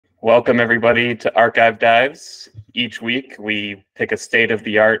Welcome everybody to Arxiv Dives. Each week we pick a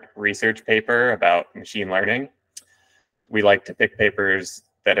state-of-the-art research paper about machine learning. We like to pick papers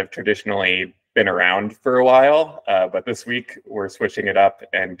that have traditionally been around for a while, but this week we're switching it up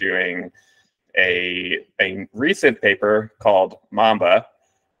and doing a recent paper called Mamba,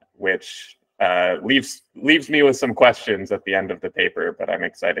 which leaves me with some questions at the end of the paper, but I'm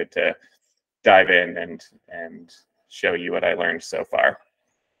excited to dive in and show you what I learned so far.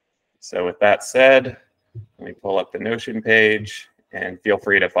 So with that said, let me pull up the Notion page and feel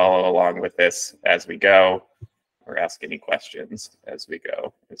free to follow along with this as we go or ask any questions as we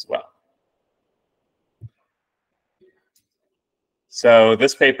go as well. So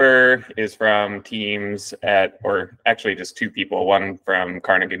this paper is from teams or actually just two people, one from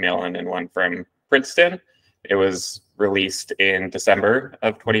Carnegie Mellon and one from Princeton. It was released in December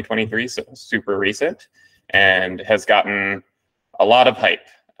of 2023, so super recent, and has gotten a lot of hype.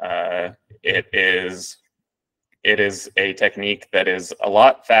 It is a technique that is a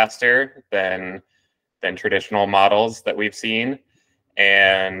lot faster than traditional models that we've seen,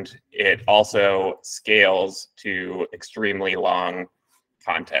 and it also scales to extremely long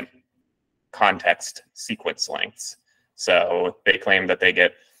context sequence lengths. So they claim that they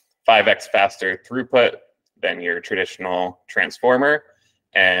get 5x faster throughput than your traditional transformer,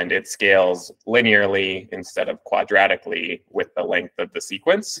 and it scales linearly instead of quadratically with the length of the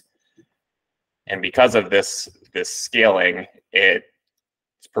sequence. And because of this scaling, its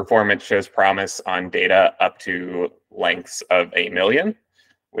performance shows promise on data up to lengths of 1 million,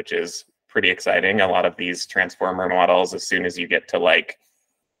 which is pretty exciting. A lot of these transformer models, as soon as you get to like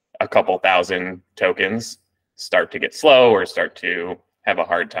a couple thousand tokens, start to get slow or start to have a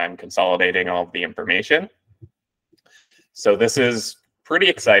hard time consolidating all of the information. So this is pretty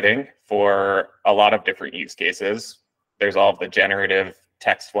exciting for a lot of different use cases. There's all of the generative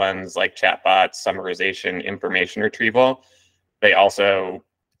text ones like chatbots, summarization, information retrieval. They also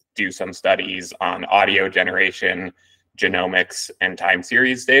do some studies on audio generation, genomics, and time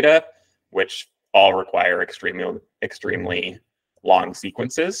series data, which all require extremely long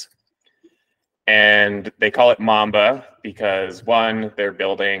sequences. And they call it Mamba because, one, they're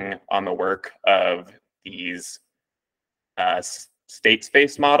building on the work of these state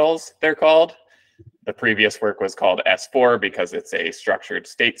space models, they're called. The previous work was called S4 because it's a structured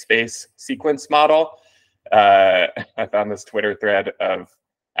state space sequence model. I found this Twitter thread of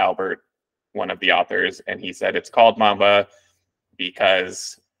Albert, one of the authors, and he said it's called Mamba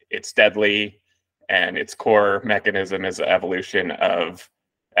because it's deadly and its core mechanism is the evolution of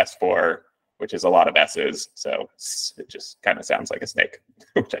S4, which is a lot of S's. So it just kind of sounds like a snake,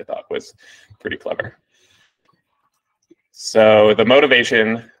 which I thought was pretty clever. So the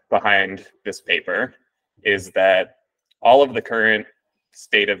motivation behind this paper is that all of the current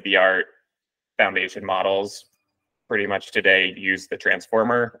state-of-the-art foundation models pretty much today use the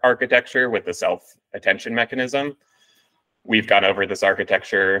transformer architecture with the self-attention mechanism. We've gone over this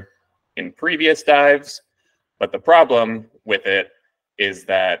architecture in previous dives, but the problem with it is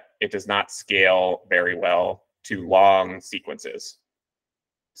that it does not scale very well to long sequences.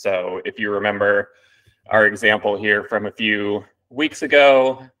 So if you remember our example here from a few weeks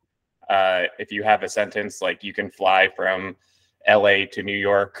ago, if you have a sentence like you can fly from LA to New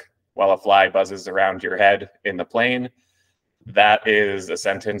York while a fly buzzes around your head in the plane, that is a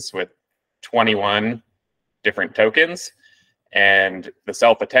sentence with 21 different tokens. And the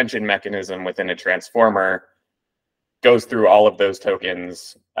self-attention mechanism within a transformer goes through all of those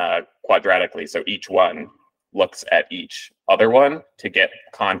tokens quadratically. So each one looks at each other one to get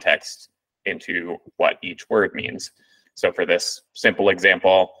context into what each word means. So for this simple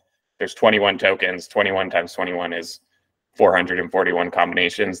example, there's 21 tokens. 21 times 21 is 441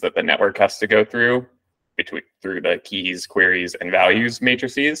 combinations that the network has to go through through the keys, queries, and values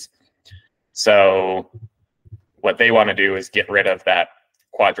matrices. So what they want to do is get rid of that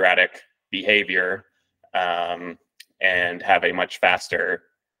quadratic behavior and have a much faster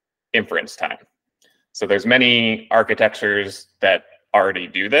inference time. So there's many architectures that already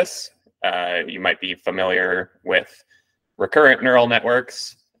do this. You might be familiar with recurrent neural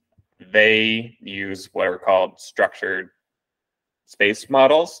networks. They use what are called structured space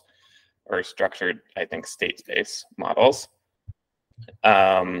models, or structured, I think, state space models,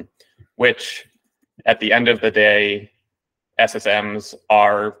 which at the end of the day, SSMs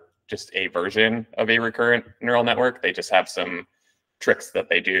are just a version of a recurrent neural network. They just have some tricks that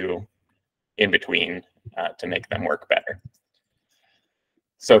they do in between to make them work better.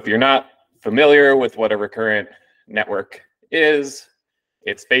 So if you're not familiar with what a recurrent network is,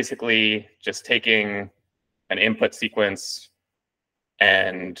 it's basically just taking an input sequence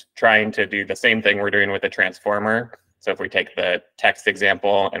and trying to do the same thing we're doing with the transformer. So if we take the text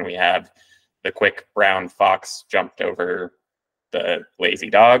example and we have the quick brown fox jumped over the lazy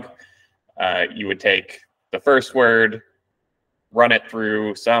dog, you would take the first word, run it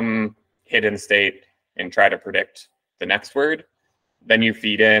through some hidden state, and try to predict the next word. Then you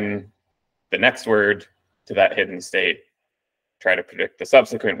feed in the next word to that hidden state, try to predict the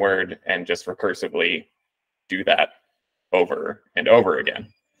subsequent word, and just recursively do that over and over again.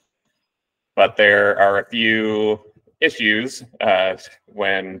 But there are a few issues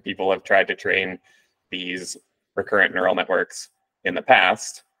when people have tried to train these recurrent neural networks in the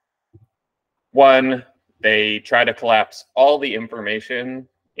past. One, they try to collapse all the information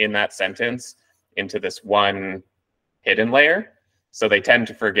in that sentence into this one hidden layer. So they tend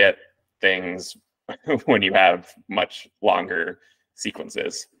to forget things when you have much longer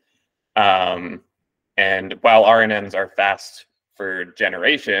sequences. And while RNNs are fast for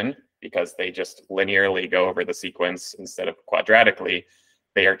generation, because they just linearly go over the sequence instead of quadratically,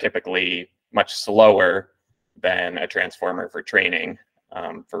 they are typically much slower than a transformer for training,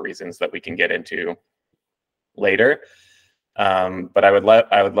 for reasons that we can get into later. But I would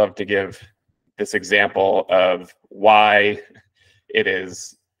love to give this example of why it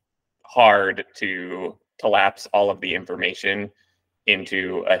is hard to collapse all of the information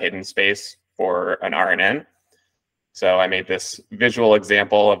into a hidden space for an RNN. So I made this visual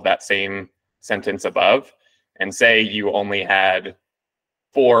example of that same sentence above, and say you only had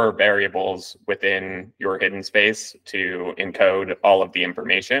 4 variables within your hidden space to encode all of the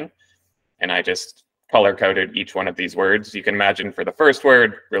information. And I just color coded each one of these words. You can imagine for the first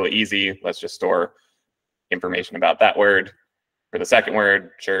word, really easy. Let's just store information about that word. For the second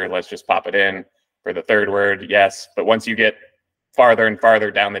word, sure, let's just pop it in. For the third word, yes. But once you get farther and farther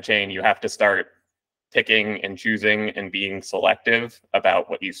down the chain, you have to start picking and choosing and being selective about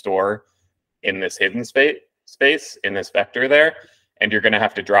what you store in this hidden space, in this vector there. And you're going to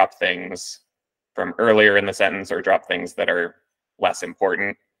have to drop things from earlier in the sentence, or drop things that are less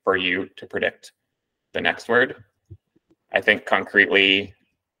important for you to predict the next word. I think concretely,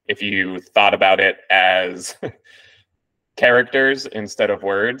 if you thought about it as characters instead of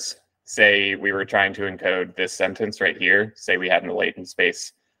words, say we were trying to encode this sentence right here, say we had a latent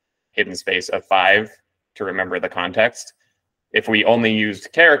space, hidden space of 5 to remember the context. If we only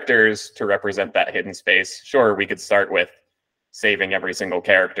used characters to represent that hidden space, sure, we could start with saving every single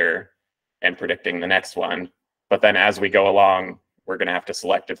character and predicting the next one. But then as we go along, we're going to have to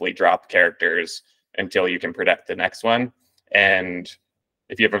selectively drop characters until you can predict the next one. And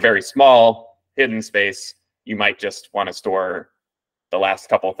if you have a very small hidden space, you might just want to store the last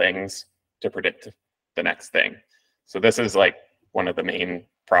couple things to predict the next thing. So this is like one of the main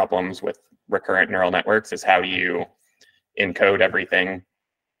problems with recurrent neural networks, is how you encode everything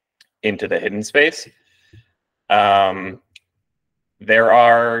into the hidden space. There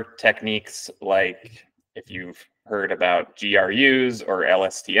are techniques like, if you've heard about GRUs or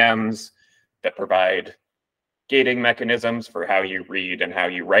LSTMs, that provide gating mechanisms for how you read and how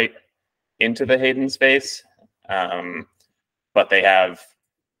you write into the hidden space. But they have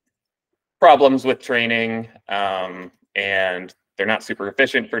problems with training, and they're not super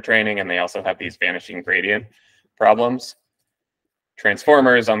efficient for training, and they also have these vanishing gradient problems.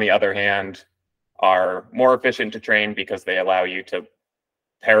 Transformers, on the other hand, are more efficient to train because they allow you to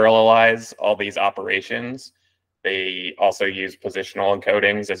parallelize all these operations. They also use positional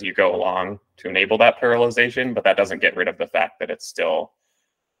encodings as you go along to enable that parallelization, but that doesn't get rid of the fact that it's still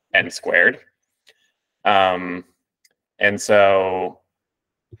n squared. And so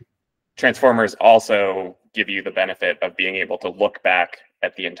transformers also give you the benefit of being able to look back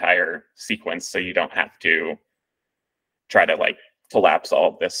at the entire sequence, so you don't have to try to like collapse all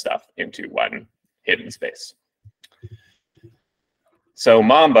of this stuff into one hidden space. So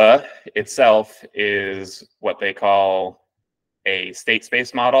Mamba itself is what they call a state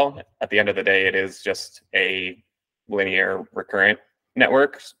space model. At the end of the day, it is just a linear recurrent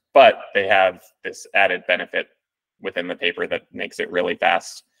network, but they have this added benefit within the paper that makes it really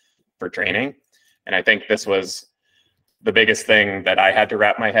fast for training. And I think this was the biggest thing that I had to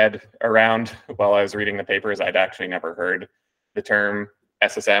wrap my head around while I was reading the papers. I'd actually never heard the term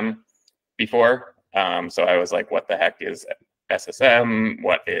SSM before. So I was like, what the heck is SSM?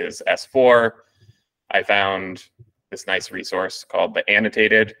 What is S4? I found this nice resource called the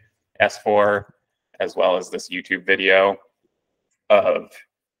Annotated S4, as well as this YouTube video of,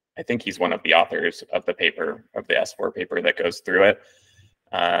 I think he's one of the authors of the paper, of the S4 paper that goes through it.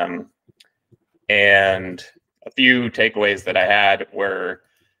 And a few takeaways that I had were,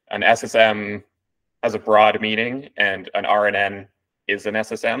 an SSM has a broad meaning and an RNN is an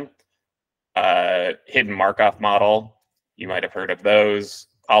SSM. Hidden Markov model, you might have heard of those.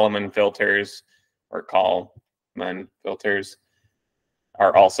 Kalman filters or Kalman filters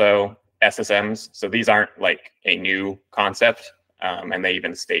are also SSMs. So these aren't like a new concept, and they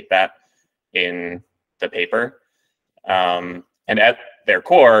even state that in the paper. And at their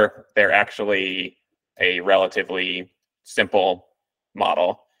core, they're actually a relatively simple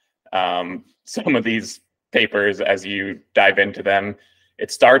model. Some of these papers, as you dive into them,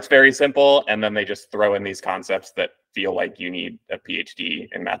 it starts very simple, and then they just throw in these concepts that feel like you need a PhD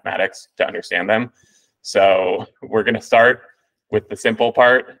in mathematics to understand them. So we're going to start with the simple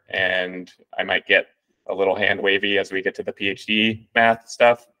part, and I might get a little hand wavy as we get to the PhD math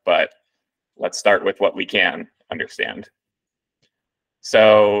stuff, but let's start with what we can understand.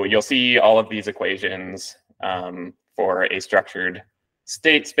 So you'll see all of these equations for a structured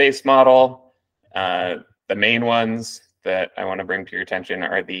state space model. The main ones that I want to bring to your attention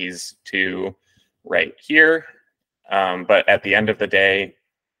are these two right here. But at the end of the day,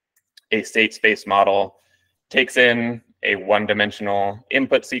 a state space model takes in a one-dimensional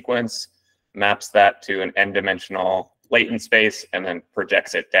input sequence, maps that to an n-dimensional latent space, and then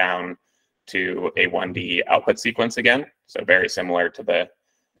projects it down to a 1D output sequence again. So very similar to the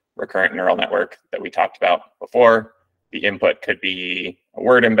recurrent neural network that we talked about before. The input could be a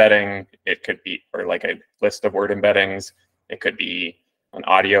word embedding, it could be, or like a list of word embeddings, it could be an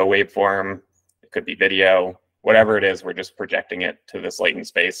audio waveform, it could be video, whatever it is, we're just projecting it to this latent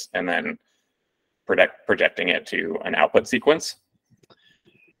space and then projecting it to an output sequence.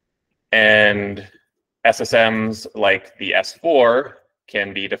 And SSMs like the S4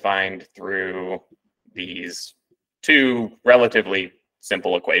 can be defined through these two relatively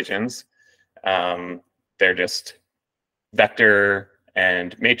simple equations. They're just vector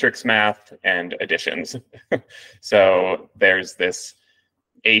and matrix math and additions. So there's this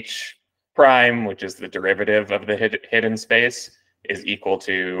H prime, which is the derivative of the hidden space, is equal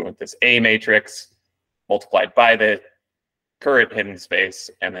to this A matrix multiplied by the current hidden space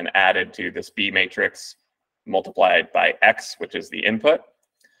and then added to this B matrix multiplied by X, which is the input.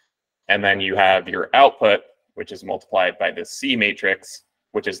 And then you have your output, which is multiplied by the C matrix,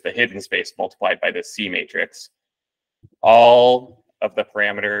 which is the hidden space multiplied by the C matrix. All of the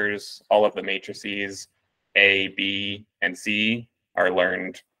parameters, all of the matrices, A, B, and C are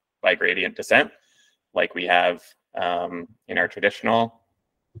learned by gradient descent, like we have in our traditional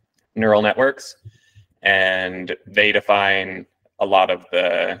neural networks. And they define a lot of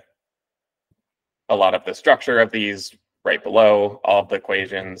the structure of these right below all of the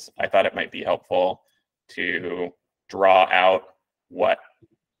equations. I thought it might be helpful to draw out what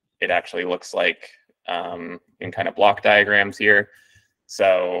it actually looks like in kind of block diagrams here.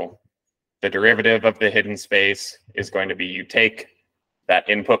 So the derivative of the hidden space is going to be, you take that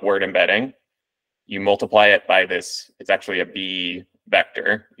input word embedding, you multiply it by this, it's actually a B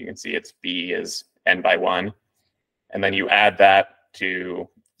vector. You can see its B is n by 1. And then you add that to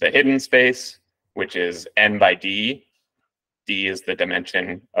the hidden space, which is n by d. D is the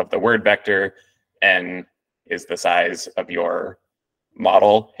dimension of the word vector, n is the size of your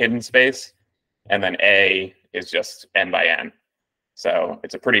model hidden space, and then A is just n by n. So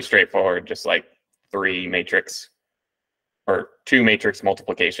it's a pretty straightforward, just like two matrix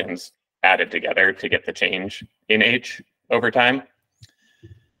multiplications added together to get the change in H over time.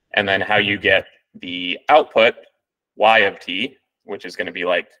 And then how you get the output, y of t, which is going to be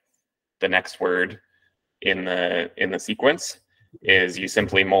like the next word in the sequence, is you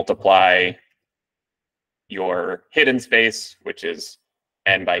simply multiply your hidden space, which is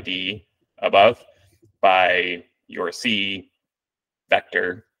n by d above, by your C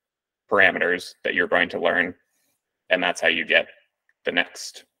vector parameters that you're going to learn. And that's how you get the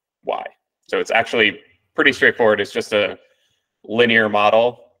next y. So it's actually pretty straightforward. It's just a linear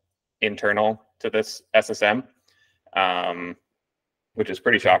model internal to this SSM, which is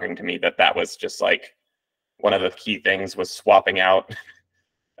pretty shocking to me that was just like one of the key things was swapping out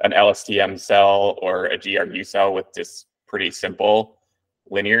an LSTM cell or a GRU cell with this pretty simple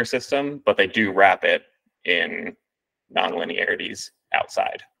linear system, but they do wrap it in nonlinearities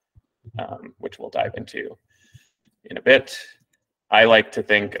outside, which we'll dive into in a bit. I like to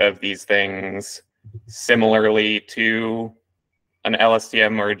think of these things similarly to an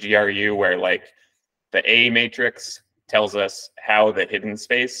LSTM or a GRU, where like the A matrix tells us how the hidden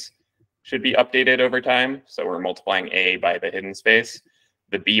space should be updated over time. So we're multiplying A by the hidden space.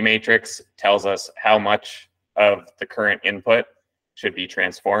 The B matrix tells us how much of the current input should be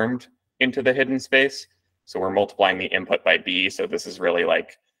transformed into the hidden space. So we're multiplying the input by B. So this is really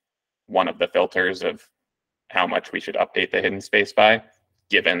like one of the filters of how much we should update the hidden space by,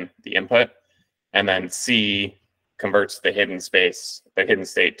 given the input. And then C converts the hidden space, the hidden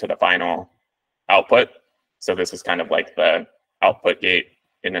state, to the final output. So this is kind of like the output gate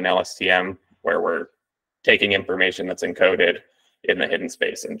in an LSTM, where we're taking information that's encoded in the hidden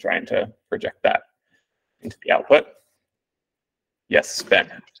space and trying to project that into the output. Yes,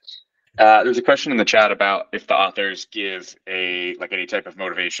 Ben. There's a question in the chat about if the authors give any type of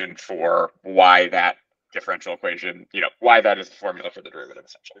motivation for why that differential equation, why that is the formula for the derivative,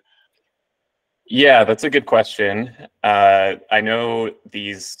 essentially. Yeah, that's a good question. I know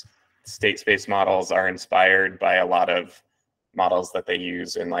these state space models are inspired by a lot of models that they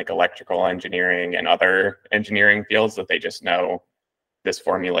use in like electrical engineering and other engineering fields, that they just know this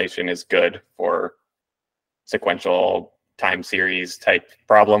formulation is good for sequential time series type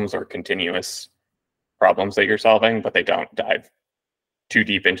problems or continuous problems that you're solving, but they don't dive too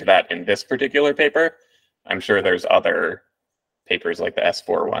deep into that in this particular paper. I'm sure there's other papers like the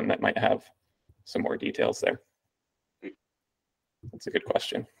S4 one that might have some more details there. That's a good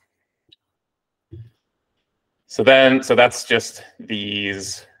question. So that's just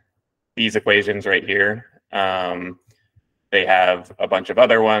these equations right here. They have a bunch of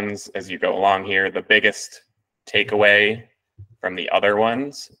other ones as you go along here. The biggest takeaway from the other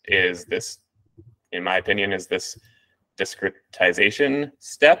ones is this, in my opinion, is this discretization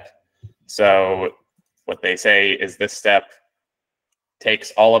step. So what they say is this step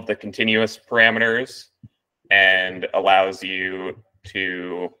takes all of the continuous parameters and allows you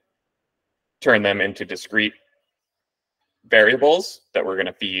to turn them into discrete variables that we're going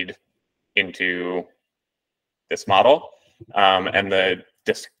to feed into this model. And the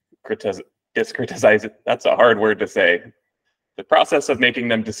discretize, that's a hard word to say. The process of making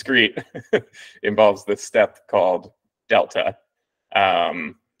them discrete involves this step called delta.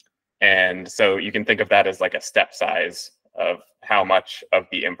 And so you can think of that as like a step size of how much of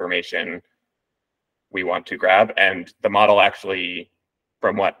the information we want to grab. And the model actually,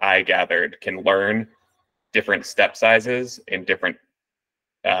 from what I gathered, can learn different step sizes in different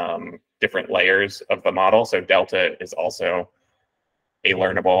layers of the model. So delta is also a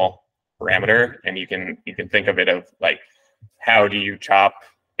learnable parameter, and you can think of it of like, how do you chop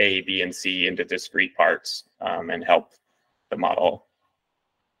A, B, and C into discrete parts and help the model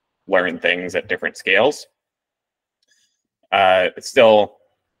learn things at different scales. It's still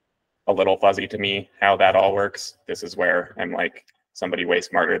a little fuzzy to me how that all works. This is where I'm like, somebody way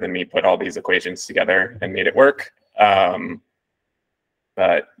smarter than me put all these equations together and made it work.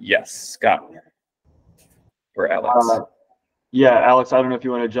 But yes, Scott or Alex. Yeah, Alex, I don't know if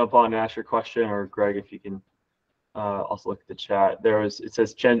you want to jump on and ask your question, or Greg, if you can also look at the chat. It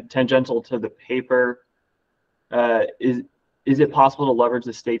says tangential to the paper. Is it possible to leverage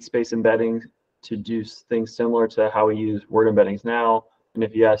the state space embedding to do things similar to how we use word embeddings now? And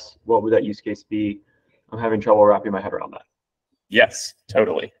if yes, what would that use case be? I'm having trouble wrapping my head around that. Yes,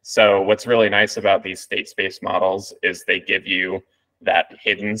 totally. So what's really nice about these state space models is they give you that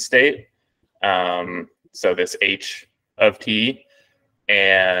hidden state. So this H of T.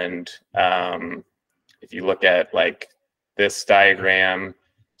 And if you look at like this diagram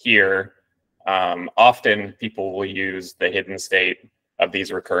here, often people will use the hidden state of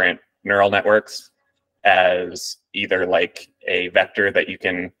these recurrent neural networks as either like a vector that you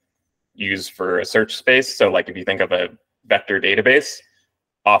can use for a search space. So like if you think of a vector database,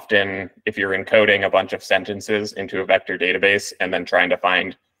 often if you're encoding a bunch of sentences into a vector database and then trying to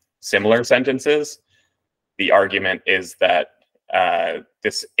find similar sentences, the argument is that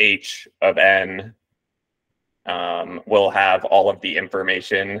this H of N will have all of the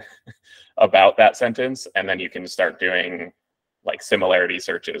information about that sentence, and then you can start doing like similarity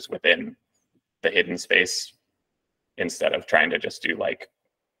searches within the hidden space instead of trying to just do like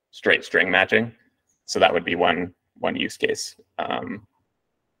straight string matching. So that would be one use case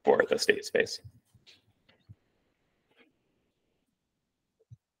for the state space.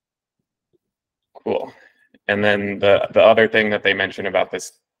 Cool. And then the other thing that they mentioned about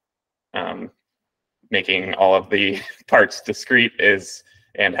this making all of the parts discrete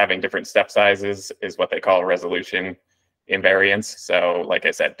and having different step sizes is what they call resolution invariance. So like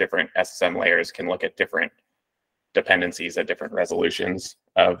I said, different SSM layers can look at different dependencies at different resolutions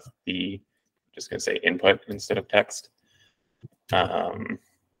of the, just gonna say input instead of text. So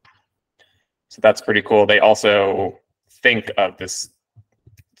that's pretty cool. They also think of this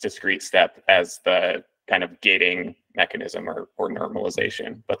discrete step as the kind of gating mechanism or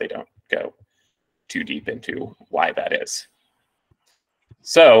normalization, but they don't go too deep into why that is.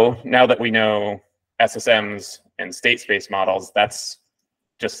 So now that we know SSMs and state space models, that's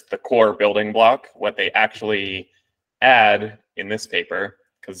just the core building block. What they actually add in this paper,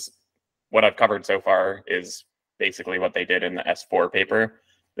 because what I've covered so far is basically what they did in the S4 paper.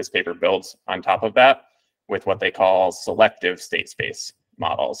 This paper builds on top of that with what they call selective state space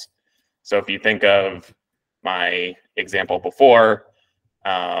models. So if you think of my example before,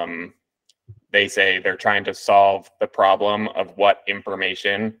 they say they're trying to solve the problem of what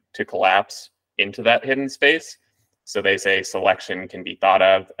information to collapse into that hidden space. So they say selection can be thought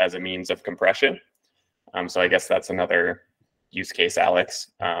of as a means of compression. So I guess that's another use case,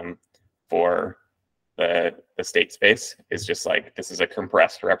 Alex, for the state space, is just like, this is a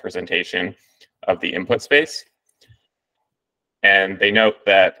compressed representation of the input space. And they note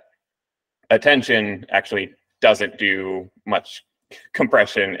that attention actually doesn't do much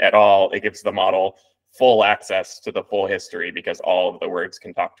compression at all. It gives the model full access to the full history because all of the words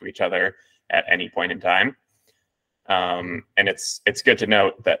can talk to each other at any point in time. And it's good to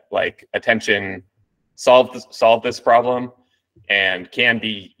note that like attention solved this problem and can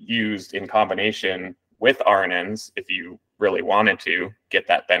be used in combination with RNNs if you really wanted to get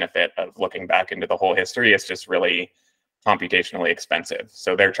that benefit of looking back into the whole history. It's just really computationally expensive.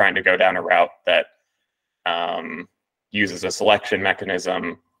 So they're trying to go down a route that uses a selection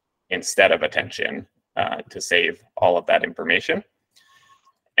mechanism instead of attention to save all of that information.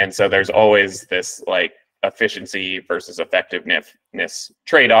 And so there's always this like efficiency versus effectiveness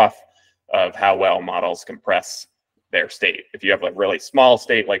trade-off of how well models compress their state. If you have a really small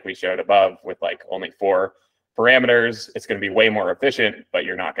state like we showed above with like only 4 parameters, it's going to be way more efficient, but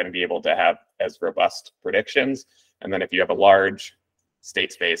you're not going to be able to have as robust predictions. And then if you have a large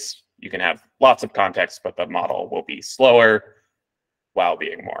state space, you can have lots of context, but the model will be slower while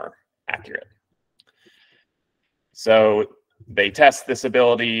being more accurate. So they test this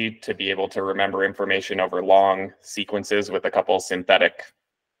ability to be able to remember information over long sequences with a couple synthetic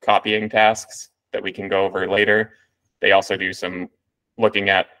copying tasks that we can go over later. They also do some looking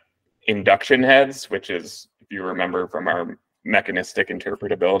at induction heads, which is, if you remember from our mechanistic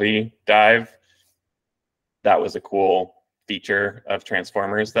interpretability dive, that was a cool feature of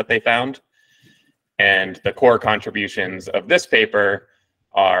transformers that they found. And the core contributions of this paper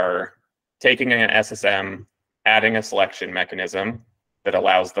are taking an SSM, adding a selection mechanism that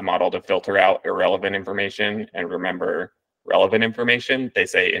allows the model to filter out irrelevant information and remember relevant information. They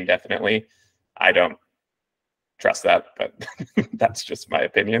say indefinitely. I don't trust that, but that's just my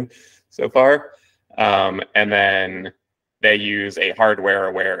opinion so far. And then they use a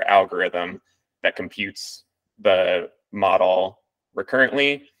hardware-aware algorithm that computes the model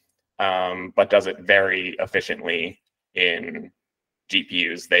recurrently, but does it very efficiently in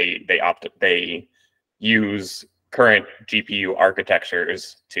GPUs. They use current GPU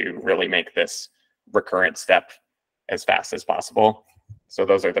architectures to really make this recurrent step as fast as possible. So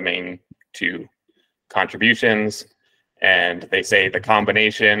those are the main 2 contributions. And they say the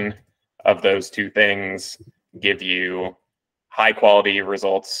combination of those 2 things give you high quality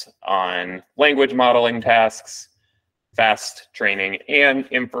results on language modeling tasks, fast training and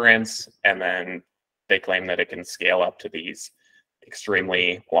inference. And then they claim that it can scale up to these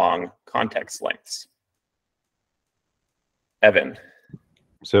extremely long context lengths. Evan.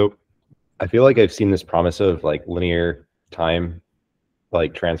 So I feel like I've seen this promise of like linear time,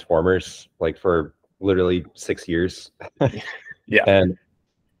 like transformers, like for literally 6 years. Yeah. And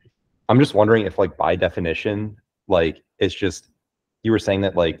I'm just wondering if like by definition, like it's just, you were saying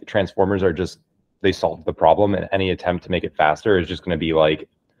that like transformers are just, they solve the problem, and any attempt to make it faster is just going to be like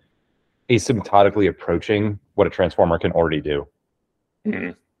asymptotically approaching what a transformer can already do.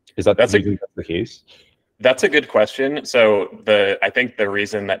 Mm-hmm. Is that that's the case? That's a good question. So I think the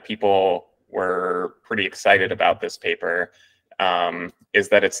reason that people were pretty excited about this paper is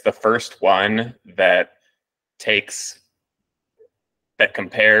that it's the first one that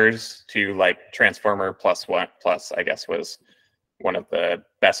compares to like Transformer plus, I guess was one of the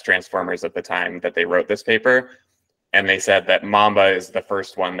best transformers at the time that they wrote this paper. And they said that Mamba is the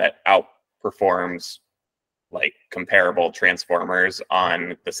first one that outperforms like comparable transformers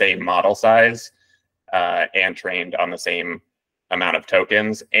on the same model size and trained on the same amount of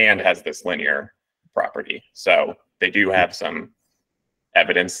tokens and has this linear property. So they do have some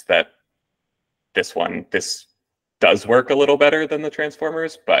evidence that this does work a little better than the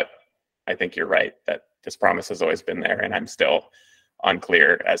transformers, but I think you're right that this promise has always been there, and I'm still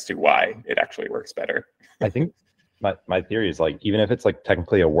unclear as to why it actually works better. I think my theory is like, even if it's like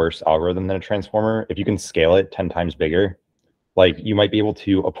technically a worse algorithm than a transformer, if you can scale it 10 times bigger, like you might be able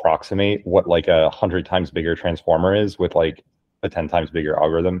to approximate what like 100 times bigger transformer is with like a 10 times bigger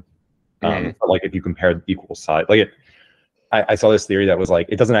algorithm. But like if you compare equal size, like I saw this theory that was like,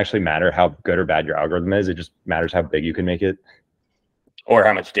 it doesn't actually matter how good or bad your algorithm is. It just matters how big you can make it. Or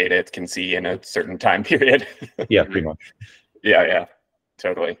how much data it can see in a certain time period. Yeah, pretty much. Yeah,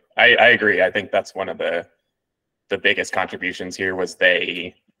 totally. I agree. I think that's one of the biggest contributions here was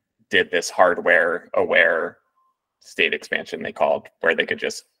they did this hardware aware state expansion they called, where they could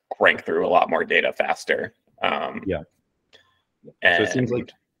just crank through a lot more data faster. Yeah. And so it seems like,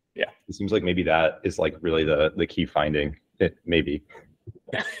 yeah, it seems like maybe that is like really the key finding. Maybe.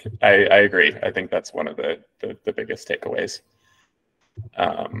 I agree. I think that's one of the biggest takeaways,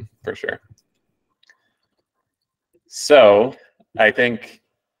 for sure. So I think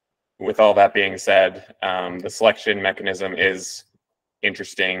with all that being said, the selection mechanism is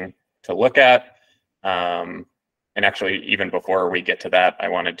interesting to look at. And actually, even before we get to that, I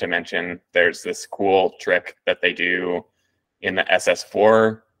wanted to mention there's this cool trick that they do in the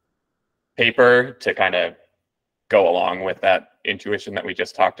SS4 paper to kind of go along with that intuition that we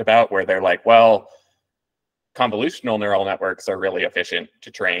just talked about, where they're like, well, convolutional neural networks are really efficient to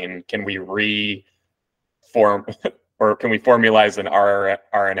train. Can we reform or can we formalize an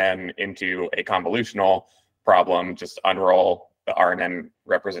RNN into a convolutional problem, just unroll the RNN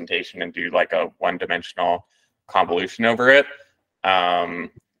representation and do like a one-dimensional convolution over it?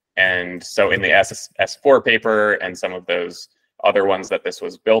 And so in the SS4 paper and some of those other ones that this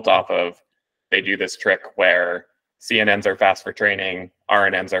was built off of, they do this trick where CNNs are fast for training,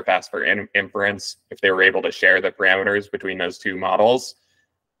 RNNs are fast for inference. If they were able to share the parameters between those two models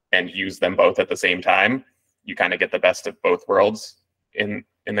and use them both at the same time, you kind of get the best of both worlds in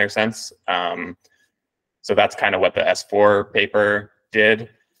their sense. So that's kind of what the S4 paper did.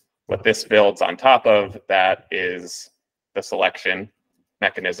 What this builds on top of that is the selection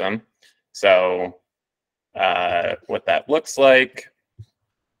mechanism. So what that looks like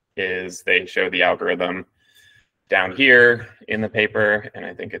is they show the algorithm down here in the paper, and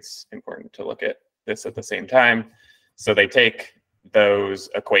I think it's important to look at this at the same time. So they take those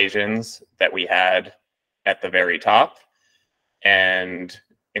equations that we had at the very top, and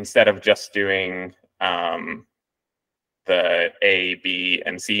instead of just doing the A, B,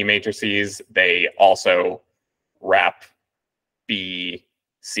 and C matrices, they also wrap B,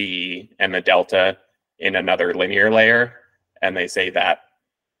 C, and the delta in another linear layer, and they say that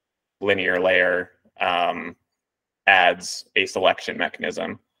linear layer adds a selection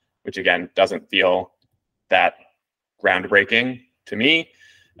mechanism, which again doesn't feel that groundbreaking to me.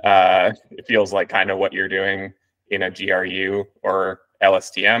 It feels like kind of what you're doing in a GRU or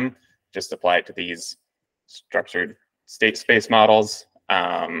LSTM, just apply it to these structured state space models.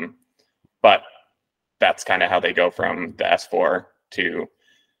 But that's kind of how they go from the S4 to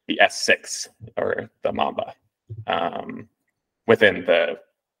the S6 or the Mamba within the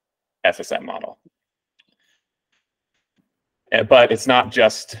SSM model. But it's not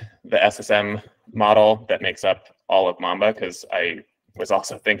just the SSM model that makes up all of Mamba, because I was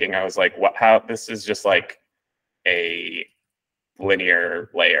also thinking, I was like, what, how, this is just like a linear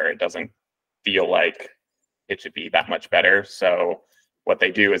layer. It doesn't feel like it should be that much better. So what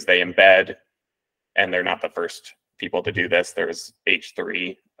they do is they embed, and they're not the first people to do this. There's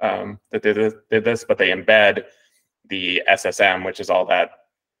H3 that did this, but they embed the SSM, which is all that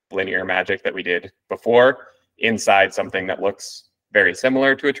linear magic that we did before, inside something that looks very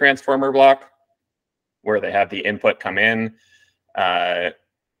similar to a transformer block, where they have the input come in,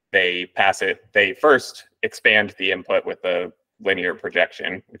 they pass it, they first expand the input with the linear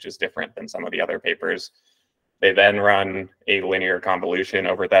projection, which is different than some of the other papers. They then run a linear convolution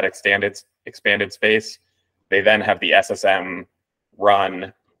over that expanded space. They then have the SSM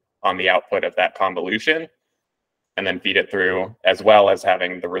run on the output of that convolution and then feed it through, as well as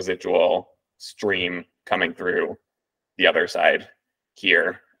having the residual stream coming through the other side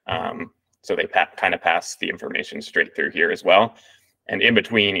here. So they kind of pass the information straight through here as well. And in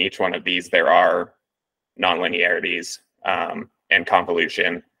between each one of these, there are nonlinearities and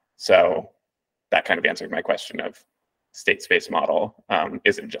convolution. So that kind of answered my question of state space model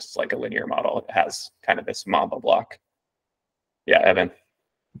isn't just like a linear model. It has kind of this Mamba block. Yeah, Evan.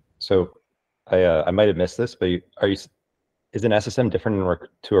 So I might have missed this, but is an SSM different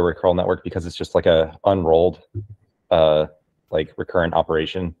to a recurrent network because it's just like a unrolled like recurrent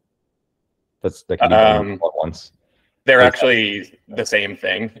operation that can be done all at once? They're actually the same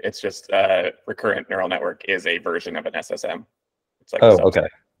thing. It's just recurrent neural network is a version of an SSM. It's like okay.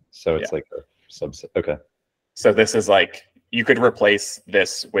 So it's like a subset. Okay. So this is like, you could replace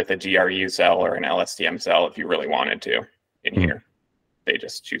this with a GRU cell or an LSTM cell if you really wanted to in here. They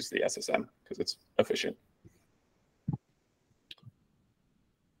just choose the SSM because it's efficient.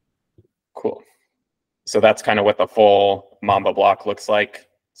 Cool. So that's kind of what the full Mamba block looks like.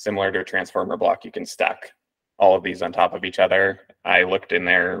 Similar to a transformer block, you can stack all of these on top of each other. I looked in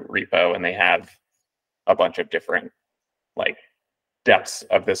their repo and they have a bunch of different like depths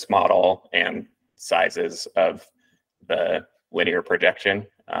of this model and sizes of the linear projection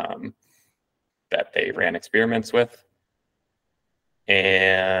that they ran experiments with.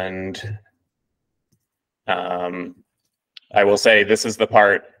 And I will say this is the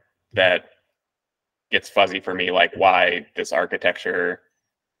part that gets fuzzy for me, like why this architecture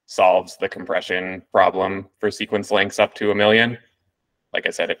solves the compression problem for sequence lengths up to 1 million. Like I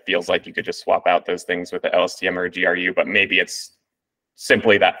said, it feels like you could just swap out those things with the LSTM or GRU, but maybe it's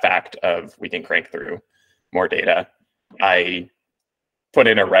simply that fact of we can crank through more data. I put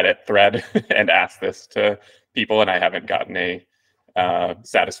in a Reddit thread and asked this to people, and I haven't gotten a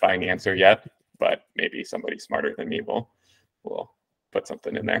satisfying answer yet, but maybe somebody smarter than me will put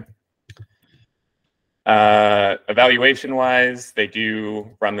something in there. Evaluation wise, they do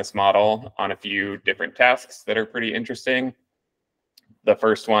run this model on a few different tasks that are pretty interesting. The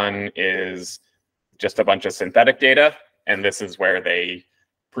first one is just a bunch of synthetic data, and this is where they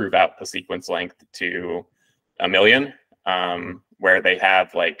prove out the sequence length to 1 million, where they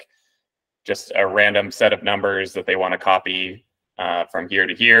have like just a random set of numbers that they want to copy from here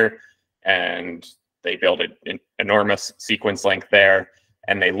to here, and they build an enormous sequence length there,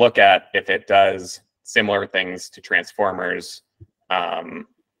 and they look at if it does similar things to transformers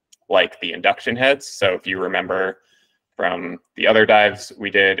like the induction heads. So if you remember from the other dives we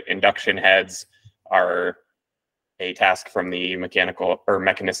did, induction heads are a task from the mechanical or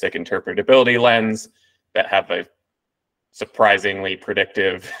mechanistic interpretability lens that have a surprisingly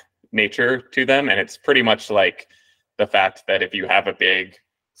predictive nature to them. And it's pretty much like the fact that if you have a big,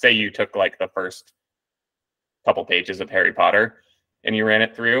 say you took like the first couple pages of Harry Potter and you ran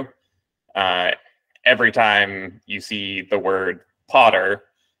it through, every time you see the word Potter,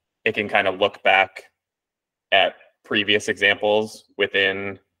 it can kind of look back at previous examples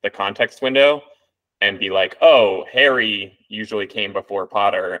within the context window and be like, oh, Harry usually came before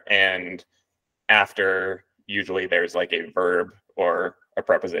Potter, and after usually there's like a verb or a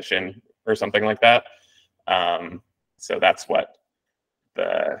preposition or something like that. So that's what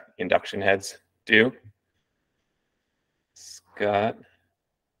the induction heads do. Scott.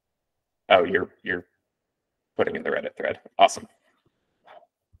 Oh, you're putting in the Reddit thread. Awesome.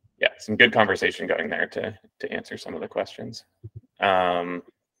 Yeah, some good conversation going there to answer some of the questions.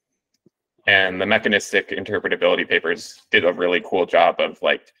 And the mechanistic interpretability papers did a really cool job of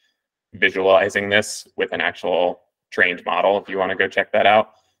like visualizing this with an actual trained model. If you want to go check that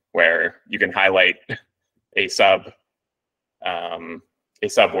out, where you can highlight a subword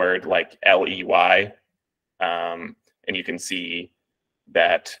like LEY, and you can see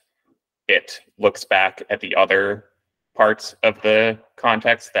that it looks back at the other parts of the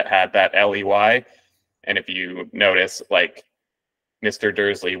context that had that LEY. And if you notice, like Mr.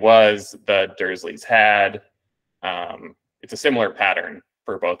 Dursley was, the Dursleys had, it's a similar pattern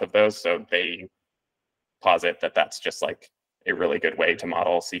for both of those. So they posit that that's just like a really good way to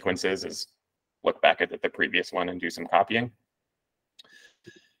model sequences, is look back at the previous one and do some copying.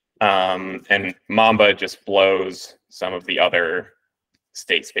 And Mamba just blows some of the other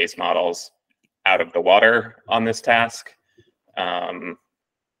state space models out of the water on this task.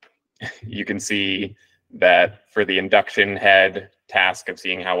 You can see that for the induction head task of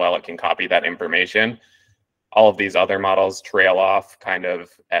seeing how well it can copy that information, all of these other models trail off kind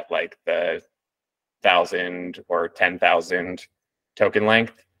of at like the 1,000 or 10,000 token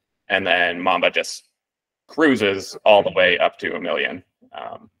length. And then Mamba just cruises all the way up to 1 million,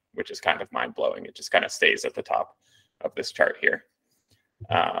 which is kind of mind blowing. It just kind of stays at the top of this chart here.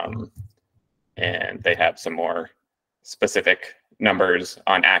 And they have some more specific numbers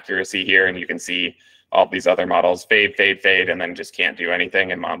on accuracy here. And you can see all these other models fade, and then just can't do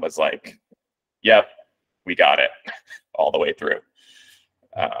anything. And Mamba's like, yep, we got it all the way through.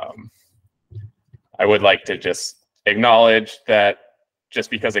 I would like to just acknowledge that just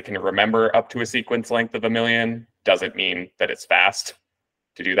because it can remember up to a sequence length of 1 million doesn't mean that it's fast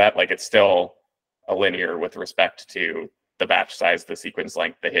to do that. Like, it's still a linear with respect to the batch size, the sequence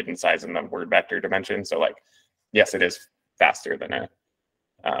length, the hidden size, and the word vector dimension. So like, yes, it is faster than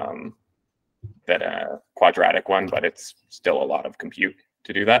a quadratic one, but it's still a lot of compute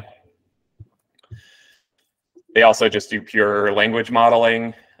to do that. They also just do pure language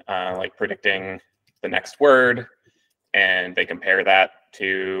modeling, like predicting the next word, and they compare that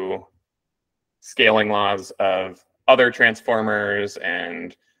to scaling laws of other transformers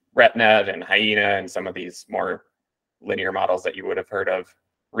and RetNet and Hyena and some of these more linear models that you would have heard of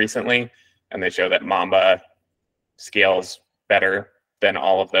recently. And they show that Mamba scales better than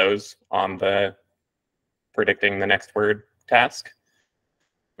all of those on the predicting the next word task,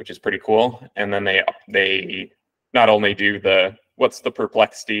 which is pretty cool. And then they not only do the what's the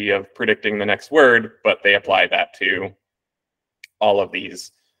perplexity of predicting the next word, but they apply that to all of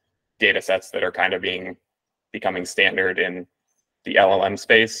these data sets that are kind of becoming standard in the LLM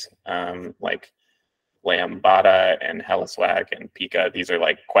space, like Lambda and Heliswag and Pika. These are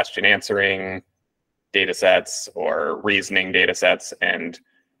like question answering data sets or reasoning data sets. And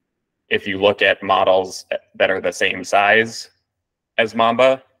if you look at models that are the same size as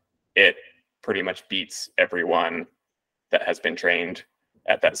Mamba, it pretty much beats everyone that has been trained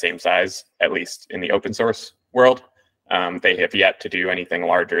at that same size, at least in the open source world. They have yet to do anything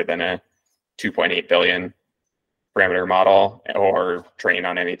larger than a 2.8 billion parameter model or train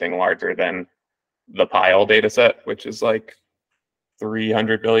on anything larger than the Pile dataset, which is like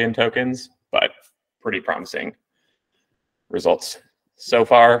 300 billion tokens, but pretty promising results so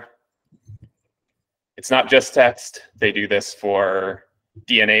far. It's not just text. They do this for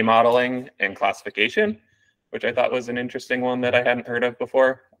DNA modeling and classification, which I thought was an interesting one that I hadn't heard of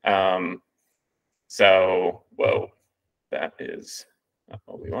before. So, whoa, that is not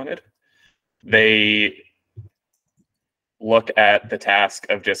what we wanted. They look at the task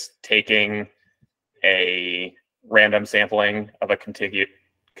of just taking a random sampling of a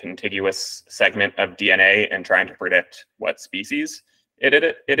contiguous segment of DNA and trying to predict what species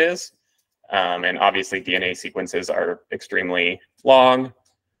it is. And obviously DNA sequences are extremely long.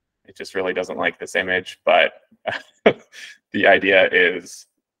 It just really doesn't like this image, but the idea is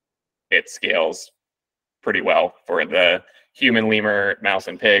it scales pretty well for the human, lemur, mouse,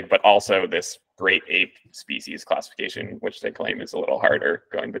 and pig, but also this great ape species classification, which they claim is a little harder,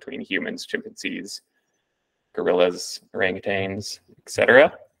 going between humans, chimpanzees, gorillas, orangutans,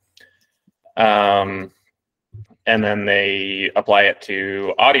 etc. And then they apply it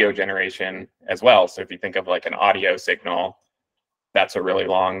to audio generation as well. So if you think of like an audio signal, that's a really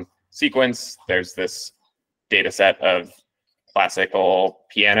long sequence. There's this data set of classical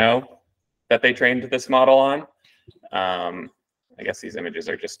piano that they trained this model on. I guess these images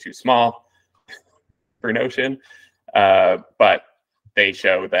are just too small for Notion, but they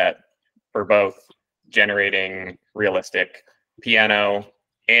show that for both generating realistic piano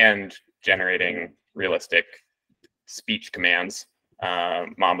and generating realistic speech commands,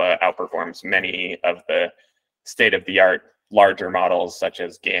 Mamba outperforms many of the state-of-the-art larger models such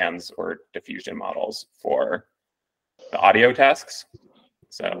as GANs or diffusion models for the audio tasks.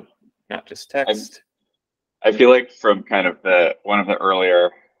 So not just text. I feel like from kind of one of the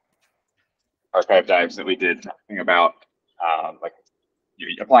earlier archive dives that we did talking about like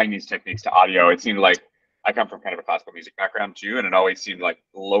applying these techniques to audio, it seemed like I come from kind of a classical music background too, and it always seemed like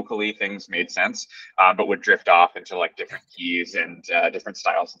locally things made sense, but would drift off into like different keys and different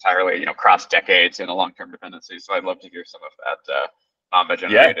styles entirely, you know, cross decades in a long-term dependency. So I'd love to hear some of that Mamba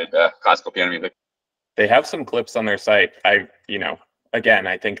generated classical piano music. They have some clips on their site. Again,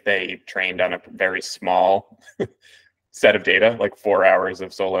 I think they trained on a very small set of data, like 4 hours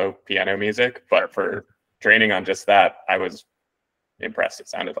of solo piano music. But for training on just that, I was impressed. It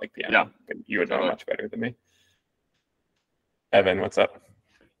sounded like piano. Yeah. But you would know much better than me. Evan, what's up?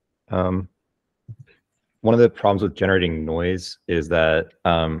 One of the problems with generating noise is that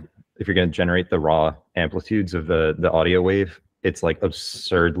if you're going to generate the raw amplitudes of the audio wave, it's like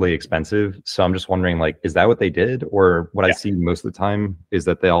absurdly expensive. So I'm just wondering, like, is that what they did? Or what I see most of the time is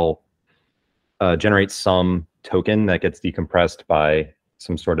that they'll generate some token that gets decompressed by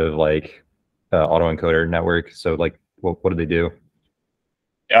some sort of like autoencoder network. So like, what do they do?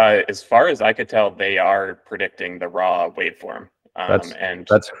 As far as I could tell, they are predicting the raw waveform.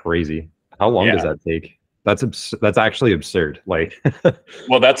 That's crazy. How long does that take? That's actually absurd. Like,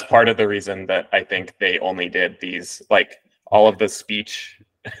 well, that's part of the reason that I think they only did these, like, all of the speech,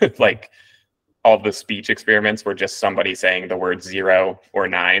 like all of the speech experiments were just somebody saying the word 0 or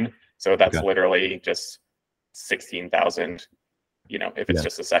 9. So that's literally just 16,000, you know, if it's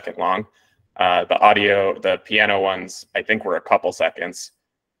just a second long. The piano ones, I think were a couple seconds.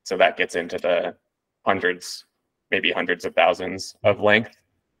 So that gets into the hundreds, maybe hundreds of thousands of length.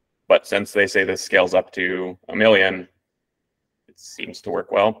 But since they say this scales up to 1 million, it seems to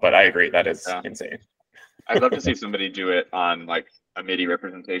work well. But I agree, that is insane. I'd love to see somebody do it on like a MIDI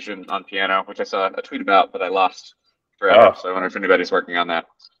representation on piano, which I saw a tweet about, but I lost forever. So I wonder if anybody's working on that.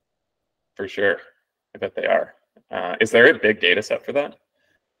 For sure. I bet they are. Is there a big data set for that?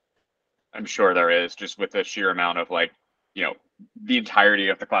 I'm sure there is, just with the sheer amount of like, you know, the entirety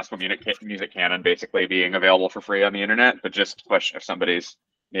of the classical music canon basically being available for free on the internet, but just a question if somebody's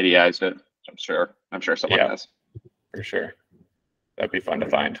MIDIized it. I'm sure someone has. for sure. That'd be fun to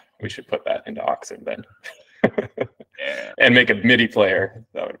find. We should put that into Oxen then. Yeah. And make a MIDI player.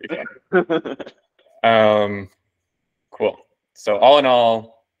 That would be fun. Cool. So all in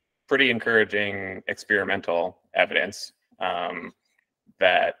all, pretty encouraging experimental evidence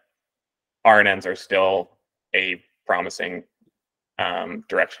that RNNs are still a promising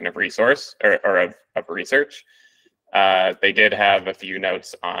direction of resource or of research. They did have a few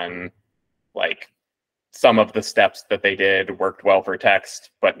notes on like some of the steps that they did worked well for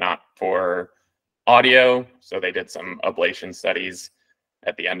text, but not for audio. So they did some ablation studies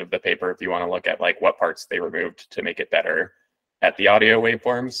at the end of the paper if you want to look at like what parts they removed to make it better at the audio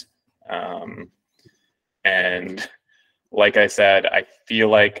waveforms. And like I said, I feel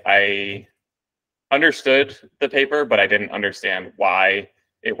like I understood the paper, but I didn't understand why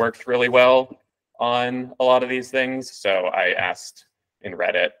it worked really well on a lot of these things. So I asked in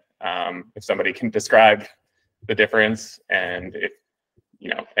Reddit if somebody can describe the difference, and if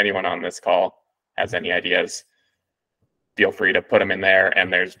anyone on this call has any ideas, feel free to put them in there.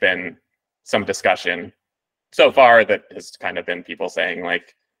 And there's been some discussion so far that has kind of been people saying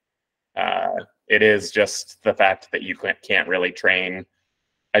like it is just the fact that you can't really train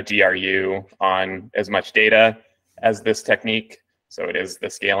a GRU on as much data as this technique. So it is the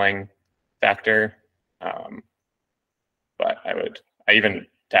scaling factor. But I even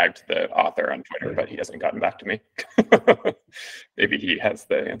tagged the author on Twitter, but he hasn't gotten back to me. Maybe he has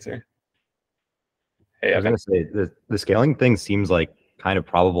the answer. Hey, I was going to say the scaling thing seems like kind of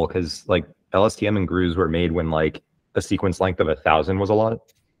probable because like LSTM and GRUs were made when like a sequence length of 1,000 was a lot.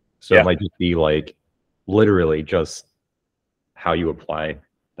 So it might just be like literally just how you apply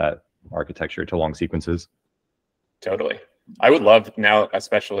that architecture to long sequences. Totally. I would love now,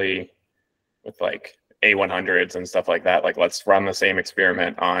 especially with like A100s and stuff like that, like let's run the same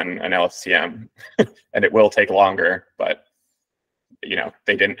experiment on an LSTM and it will take longer, but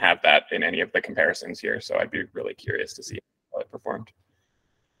they didn't have that in any of the comparisons here. So I'd be really curious to see how it performed.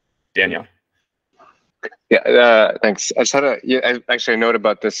 Daniel. Yeah, thanks. I just had a note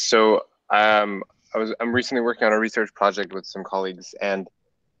about this. So I'm recently working on a research project with some colleagues, and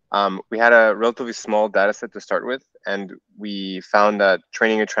we had a relatively small data set to start with, and we found that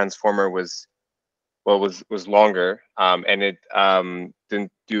training a transformer was longer, and it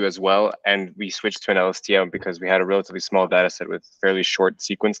didn't do as well. And we switched to an LSTM because we had a relatively small data set with fairly short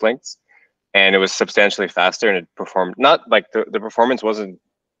sequence lengths, and it was substantially faster, and it performed not like the performance wasn't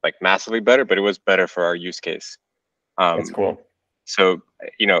like massively better, but it was better for our use case. That's cool. So,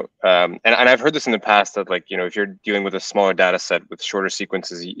 and I've heard this in the past that like, if you're dealing with a smaller data set with shorter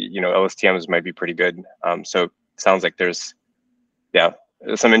sequences, LSTMs might be pretty good. So it sounds like there's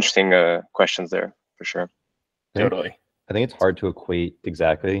some interesting questions there for sure. Totally. I think it's hard to equate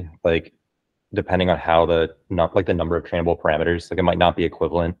exactly, like depending on how the number of trainable parameters, like it might not be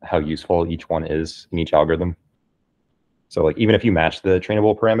equivalent how useful each one is in each algorithm. So like even if you match the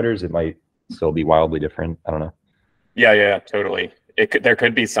trainable parameters, it might still be wildly different. I don't know. Yeah, totally. There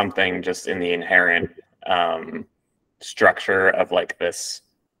could be something just in the inherent structure of like this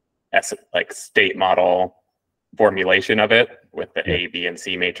state model formulation of it with the A, B, and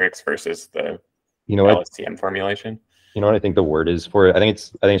C matrix versus the LSTM formulation. You know what I think the word is for it? I think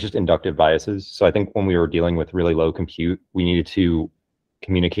it's just inductive biases. So I think when we were dealing with really low compute, we needed to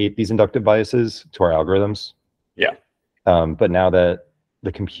communicate these inductive biases to our algorithms. Yeah. But now that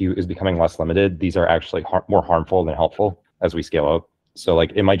the compute is becoming less limited, these are actually more harmful than helpful as we scale up. So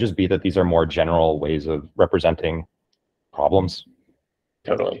like it might just be that these are more general ways of representing problems.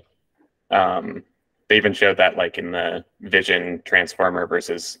 Totally. They even showed that like in the vision transformer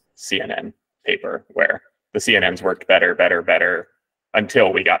versus CNN paper, where the CNNs worked better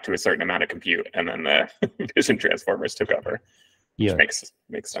until we got to a certain amount of compute, and then the vision transformers took over. Yeah, which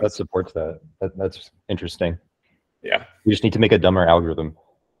makes sense. That supports that. That's interesting. Yeah. We just need to make a dumber algorithm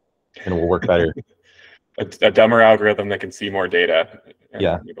and it will work better. a dumber algorithm that can see more data.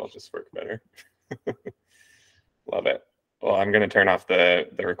 And it'll just work better. Love it. Well, I'm going to turn off the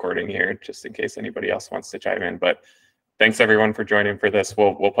recording here just in case anybody else wants to chime in. But thanks everyone for joining for this.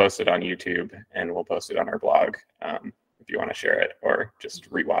 We'll post it on YouTube and we'll post it on our blog if you want to share it or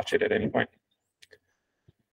just rewatch it at any point.